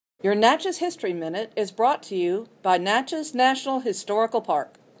Your Natchez History Minute is brought to you by Natchez National Historical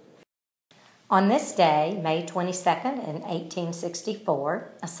Park. On this day, May 22nd in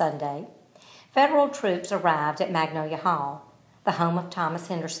 1864, a Sunday, federal troops arrived at Magnolia Hall, the home of Thomas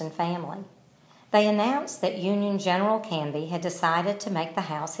Henderson family. They announced that Union General Canby had decided to make the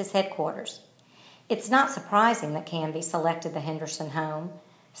house his headquarters. It's not surprising that Canby selected the Henderson home.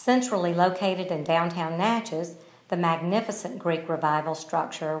 Centrally located in downtown Natchez, the magnificent Greek Revival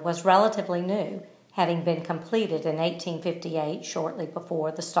structure was relatively new, having been completed in 1858, shortly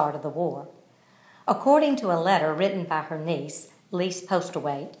before the start of the war. According to a letter written by her niece, Lise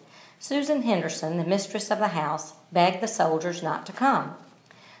Postlewaite, Susan Henderson, the mistress of the house, begged the soldiers not to come.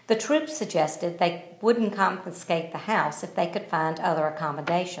 The troops suggested they wouldn't confiscate the house if they could find other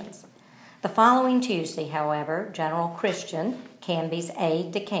accommodations. The following Tuesday, however, General Christian, Canby's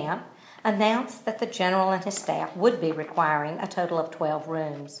aide-de-camp, announced that the general and his staff would be requiring a total of 12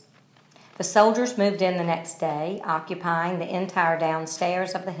 rooms. The soldiers moved in the next day, occupying the entire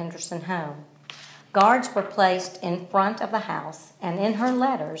downstairs of the Henderson home. Guards were placed in front of the house, and in her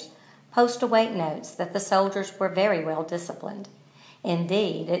letters, Postlewaite notes that the soldiers were very well disciplined.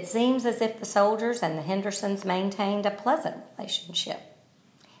 Indeed, it seems as if the soldiers and the Hendersons maintained a pleasant relationship.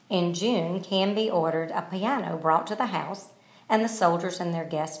 In June, Canby ordered a piano brought to the house, and the soldiers and their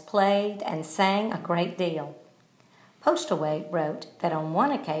guests played and sang a great deal. Postlewaite wrote that on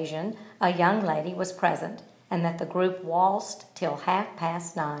one occasion a young lady was present and that the group waltzed till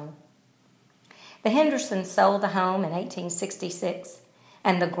 9:30. The Hendersons sold the home in 1866,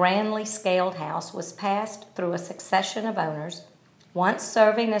 and the grandly scaled house was passed through a succession of owners, once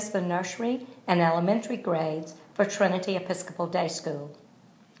serving as the nursery and elementary grades for Trinity Episcopal Day School.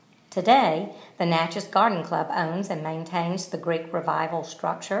 Today, the Natchez Garden Club owns and maintains the Greek Revival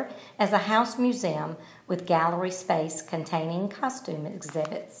structure as a house museum with gallery space containing costume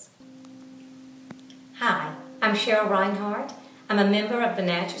exhibits. Hi, I'm Cheryl Rhinehart. I'm a member of the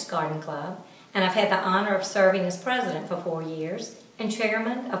Natchez Garden Club, and I've had the honor of serving as president for 4 years and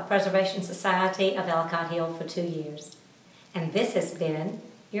chairman of Preservation Society of Ellicott Hill for 2 years. And this has been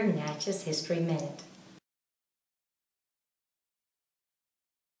your Natchez History Minute.